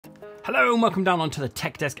Hello and welcome down onto the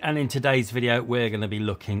tech desk, and in today's video we're going to be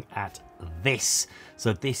looking at this.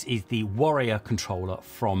 So this is the Warrior controller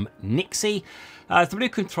from NYXI. It's the blue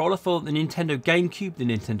controller for the Nintendo GameCube, the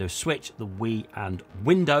Nintendo Switch, the Wii and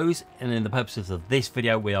Windows, and in the purposes of this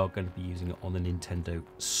video we are going to be using it on the Nintendo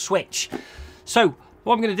Switch. So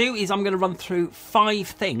what I'm going to do is I'm going to run through 5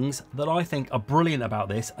 things that I think are brilliant about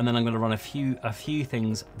this, and then I'm going to run a few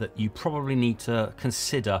things that you probably need to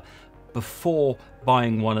consider before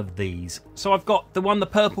buying one of these. So I've got the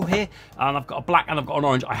purple here, and I've got a black and I've got an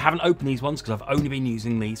orange. I haven't opened these ones because I've only been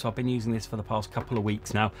using these. So I've been using this for the past couple of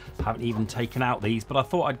weeks now. I haven't even taken out these, but I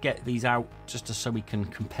thought I'd get these out just so we can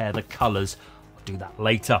compare the colours. I'll do that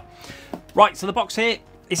later. Right, so the box here,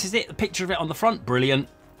 this is it, the picture of it on the front, brilliant.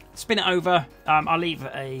 Spin it over. I'll leave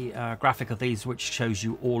a graphic of these which shows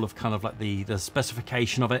you all of kind of like the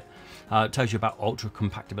specification of it. It tells you about ultra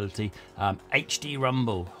compatibility, HD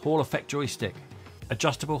rumble, Hall effect joystick,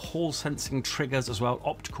 adjustable hall sensing triggers as well,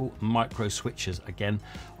 optical micro switches. Again,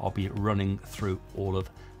 I'll be running through all of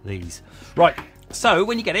these. Right, so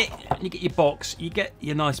when you get it, you get your box, you get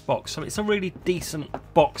your nice box. So it's a really decent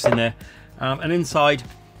box in there, and inside,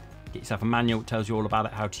 get yourself a manual. It tells you all about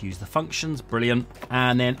it, how to use the functions, brilliant.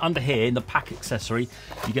 And then under here in the pack accessory,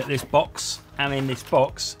 you get this box, and in this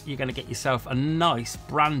box you're going to get yourself a nice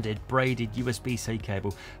branded braided USB-C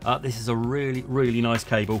cable. This is a really nice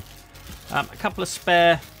cable. A couple of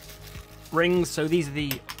spare rings, so these are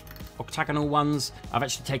the octagonal ones. I've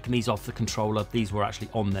actually taken these off the controller. These were actually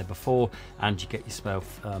on there before, and you get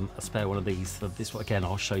yourself a spare one of these. So this one, again,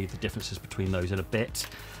 I'll show you the differences between those in a bit.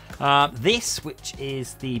 This, which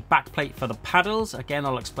is the back plate for the paddles, again,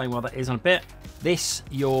 I'll explain what that is in a bit. This,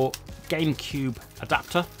 your GameCube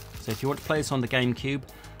adapter. So if you want to play this on the GameCube,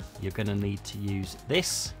 you're going to need to use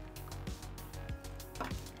this.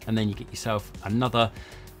 And then you get yourself another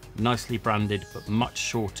nicely branded but much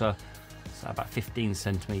shorter, so about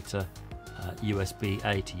 15cm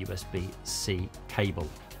USB-A to USB-C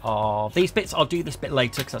cable. These bits, I'll do this bit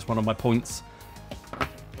later because that's one of my points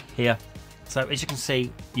here. So as you can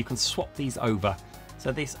see, you can swap these over.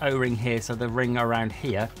 So this O-ring here, so the ring around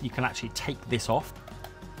here, you can actually take this off,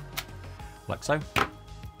 like so,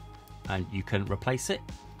 and you can replace it.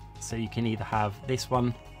 So you can either have this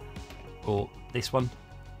one or this one.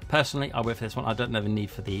 Personally, I went for this one. I don't know the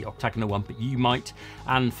need for the octagonal one, but you might.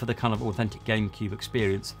 And for the kind of authentic GameCube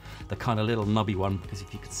experience, the kind of little nubby one, because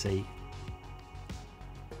if you can see,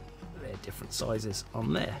 they're different sizes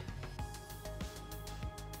on there.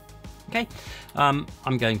 Okay,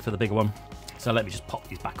 I'm going for the bigger one. So let me just pop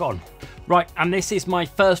these back on. Right, and this is my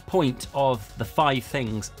first point of the 5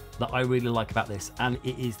 things that I really like about this, and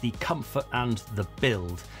it is the comfort and the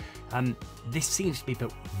build. This seems to be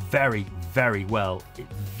built very well.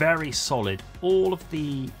 It's very solid. All of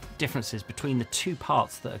the differences between the 2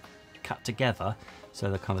 parts that are cut together,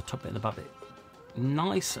 so the kind of top bit and the bottom bit,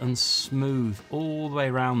 nice and smooth all the way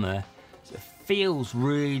around there. So it feels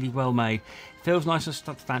really well made. It feels nice and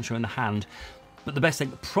substantial in the hand. But the best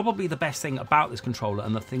thing, probably the best thing about this controller,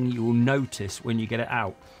 and the thing you will notice when you get it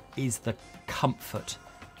out, is the comfort.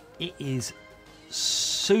 It is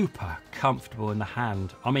super comfortable in the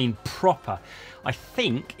hand. I mean, proper. I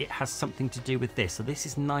think it has something to do with this. So this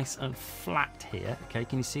is nice and flat here. Okay,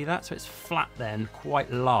 can you see that? So it's flat there and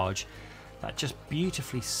quite large. That just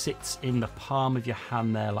beautifully sits in the palm of your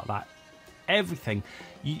hand there like that. Everything,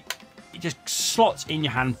 it just slots in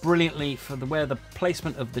your hand brilliantly for where the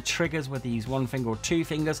placement of the triggers, whether you use 1 finger or 2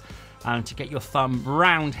 fingers, and to get your thumb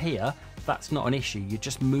round here, that's not an issue. You're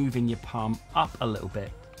just moving your palm up a little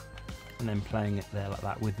bit and then playing it there like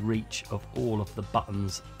that with reach of all of the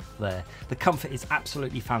buttons there. The comfort is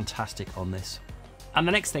absolutely fantastic on this. And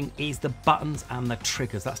the next thing is the buttons and the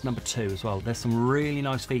triggers. That's number 2 as well. There's some really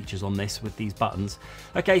nice features on this with these buttons.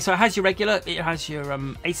 Okay, so it has your regular, it has your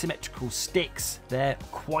asymmetrical sticks. They're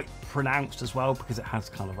quite pronounced as well because it has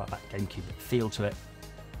kind of like that GameCube feel to it.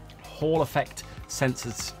 Hall effect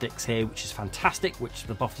sensor sticks here, which is fantastic, which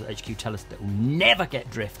the buffers at HQ tell us that will never get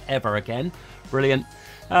drift ever again. Brilliant.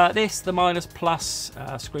 The minus, plus,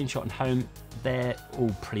 screenshot and home, they're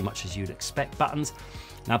all pretty much as you'd expect buttons.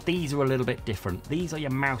 Now these are a little bit different. These are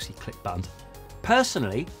your mousey click buttons.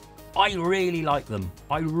 Personally, I really like them.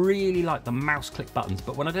 I really like the mouse click buttons,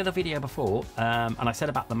 but when I did a video before, and I said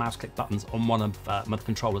about the mouse click buttons on one of my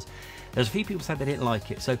controllers, there's a few people said they didn't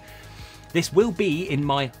like it. So this will be in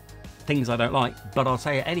my things I don't like, but I'll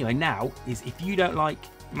say it anyway now, is if you don't like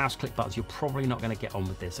mouse click buttons, you're probably not going to get on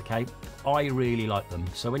with this, okay? I really like them.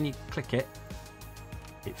 So when you click it,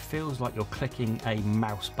 it feels like you're clicking a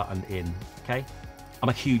mouse button in, okay? I'm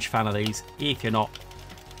a huge fan of these. If you're not,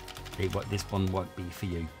 this one won't be for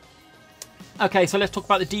you. Okay, so let's talk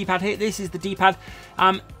about the D-pad here. This is the D-pad.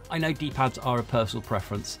 I know D-pads are a personal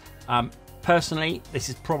preference. Personally, this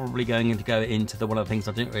is probably going to go into the one of the things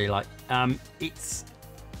I didn't really like. This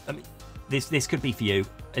could be for you.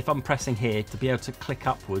 If I'm pressing here to be able to click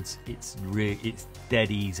upwards, it's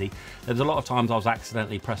dead easy. There's a lot of times I was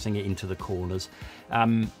accidentally pressing it into the corners.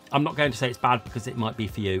 I'm not going to say it's bad because it might be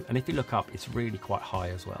for you. And if you look up, it's really quite high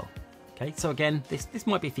as well. Okay, so again, this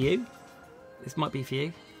might be for you. This might be for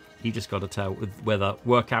you. You just got to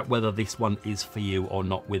work out whether this one is for you or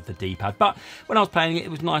not with the D-pad. But when I was playing it,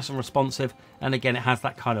 it was nice and responsive. And again, it has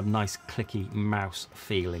that kind of nice clicky mouse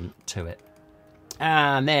feeling to it.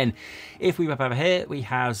 And then if we whip over here, we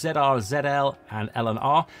have ZR, ZL and L and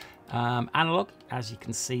R analog, as you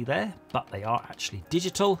can see there, but they are actually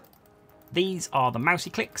digital. These are the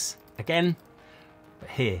mousey clicks again. But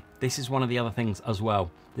here, this is one of the other things as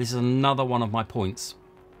well. This is another one of my points.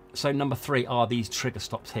 So number 3 are these trigger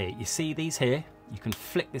stops here. You see these here? You can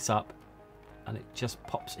flick this up and it just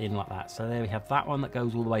pops in like that. So there we have that one that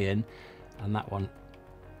goes all the way in, and that one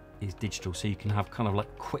is digital, so you can have kind of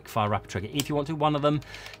like quick fire rapid trigger if you want to. One of them,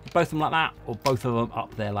 both of them like that, or both of them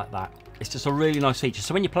up there like that. It's just a really nice feature.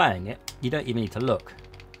 So when you're playing it, you don't even need to look.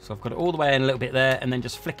 So I've got it all the way in a little bit there, and then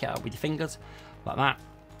just flick it up with your fingers like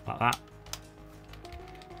that,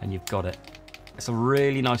 and you've got it. It's a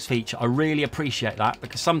really nice feature. I really appreciate that,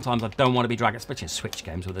 because sometimes I don't want to be dragging, especially in Switch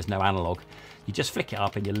games where there's no analog. You just flick it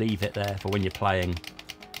up and you leave it there for when you're playing.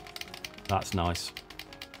 That's nice.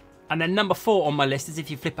 And then number 4 on my list is, if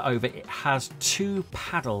you flip it over, it has 2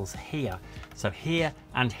 paddles here. So here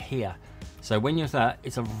and here. So when you're there,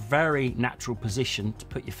 it's a very natural position to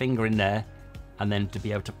put your finger in there and then to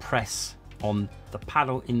be able to press on the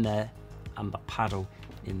paddle in there and the paddle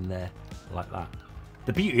in there like that.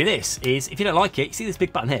 The beauty of this is, if you don't like it, you see this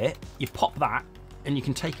big button here, you pop that and you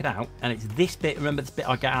can take it out, and it's this bit, remember this bit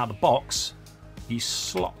I get out of the box, you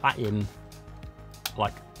slot that in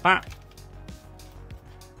like that,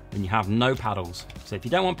 and you have no paddles. So if you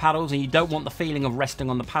don't want paddles and you don't want the feeling of resting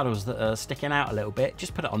on the paddles that are sticking out a little bit,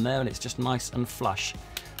 just put it on there and it's just nice and flush.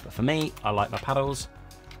 But for me, I like my paddles,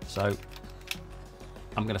 so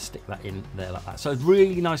I'm going to stick that in there like that. So it's a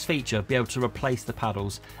really nice feature, be able to replace the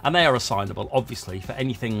paddles, and they are assignable, obviously, for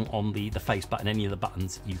anything on the face button, any of the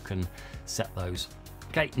buttons, you can set those.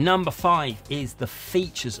 Okay, number 5 is the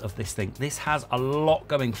features of this thing. This has a lot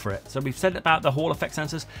going for it. So we've said about the Hall effect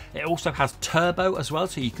sensors. It also has turbo as well,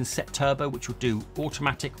 so you can set turbo, which will do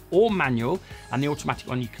automatic or manual, and the automatic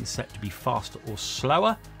one you can set to be faster or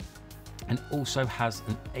slower. And also has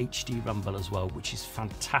an HD rumble as well, which is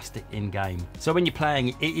fantastic in game. So when you're playing,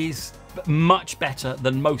 it is much better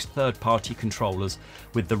than most third-party controllers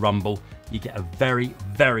with the rumble. You get a very,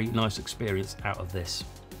 very nice experience out of this.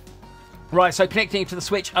 Right, so connecting it to the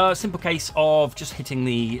Switch, a simple case of just hitting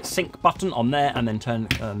the sync button on there and then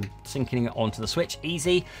syncing it onto the Switch.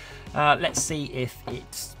 Easy. Let's see if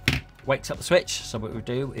it wakes up the Switch. So what we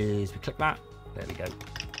do is we click that. There we go.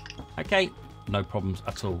 Okay. No problems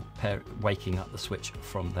at all waking up the Switch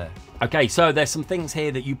from there. Okay, so there's some things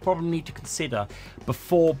here that you probably need to consider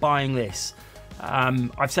before buying this.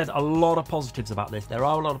 I've said a lot of positives about this. There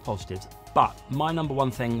are a lot of positives, but my number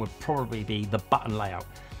 1 thing would probably be the button layout.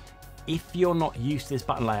 If you're not used to this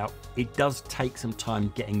button layout, it does take some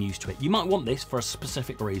time getting used to it. You might want this for a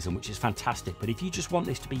specific reason, which is fantastic, but if you just want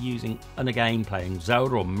this to be using in a game, playing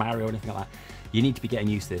Zelda or Mario or anything like that, you need to be getting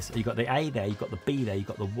used to this. You've got the A there, you've got the B there, you've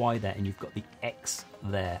got the Y there, and you've got the X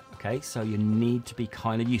there, okay? So you need to be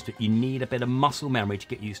kind of used to it. You need a bit of muscle memory to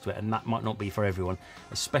get used to it, and that might not be for everyone,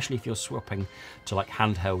 especially if you're swapping to like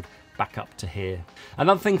handheld back up to here.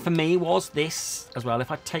 Another thing for me was this as well.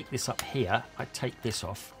 If I take this up here, I take this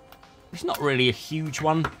off. It's not really a huge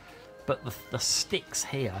one, but the sticks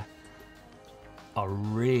here are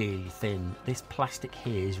really thin. This plastic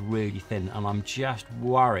here is really thin, and I'm just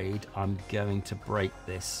worried I'm going to break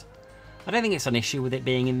this. I don't think it's an issue with it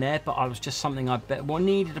being in there, but I was just something I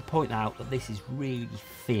needed to point out, that this is really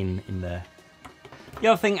thin in there. The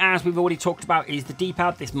other thing, as we've already talked about, is the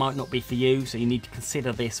D-pad. This might not be for you, so you need to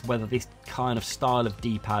consider this, whether this kind of style of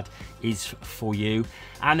D-pad is for you.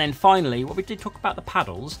 And then finally, what we did talk about the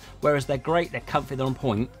paddles, whereas they're great, they're comfy, they're on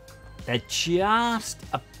point, they're just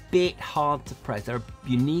a bit hard to press.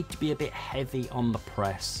 You need to be a bit heavy on the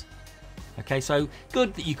press. Okay, so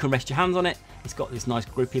good that you can rest your hands on it. It's got this nice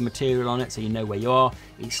grippy material on it, so you know where you are.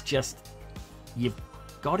 It's just, you've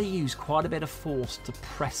got to use quite a bit of force to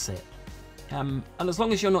press it. And as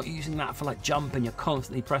long as you're not using that for like jump and you're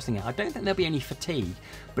constantly pressing it, I don't think there'll be any fatigue.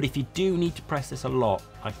 But if you do need to press this a lot,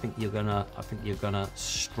 I think you're gonna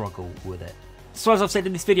struggle with it. So as I've said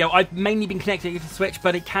in this video, I've mainly been connecting it to the Switch,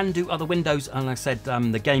 but it can do other windows, and I said the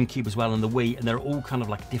GameCube as well and the Wii, and they're all kind of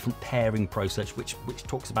like a different pairing process, which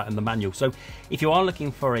talks about in the manual. So if you are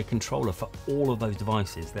looking for a controller for all of those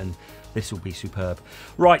devices, then this will be superb.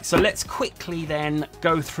 Right, so let's quickly then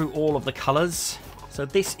go through all of the colours. So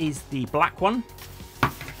this is the black one.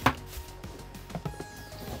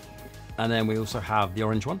 And then we also have the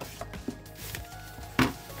orange one.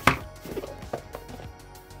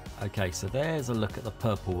 Okay, so there's a look at the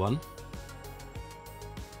purple one.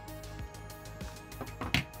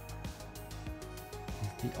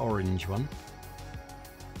 The orange one.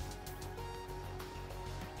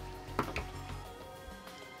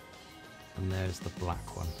 And there's the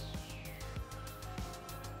black one.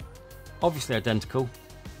 Obviously identical.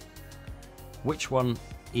 Which one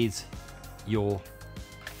is your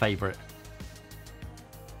favourite?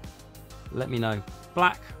 Let me know.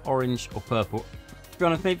 Black, orange or purple? To be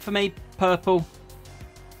honest, for me, purple.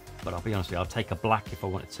 But I'll be honest with you, I'll take a black if I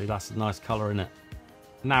wanted to. That's a nice colour, isn't it?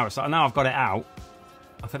 Now I've got it out.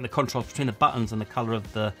 I think the contrast between the buttons and the colour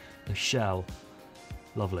of the shell,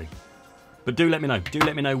 lovely. But do let me know. Do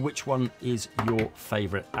let me know which one is your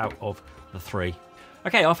favourite out of the three.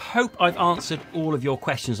 Okay, I hope I've answered all of your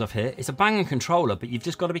questions of here. It's a banging controller, but you've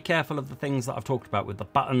just got to be careful of the things that I've talked about with the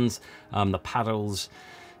buttons, the paddles,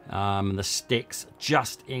 the sticks,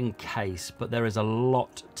 just in case. But there is a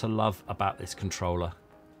lot to love about this controller.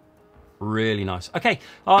 Really nice. Okay,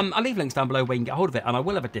 I'll leave links down below where you can get hold of it, and I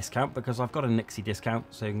will have a discount because I've got a NYXI discount,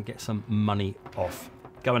 so you can get some money off.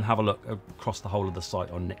 Go and have a look across the whole of the site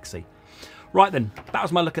on NYXI. Right then, that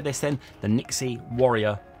was my look at this then, the NYXI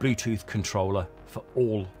Warrior Bluetooth controller for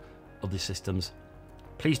all of the systems.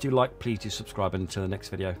 Please do like, please do subscribe, and until the next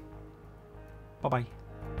video, bye bye.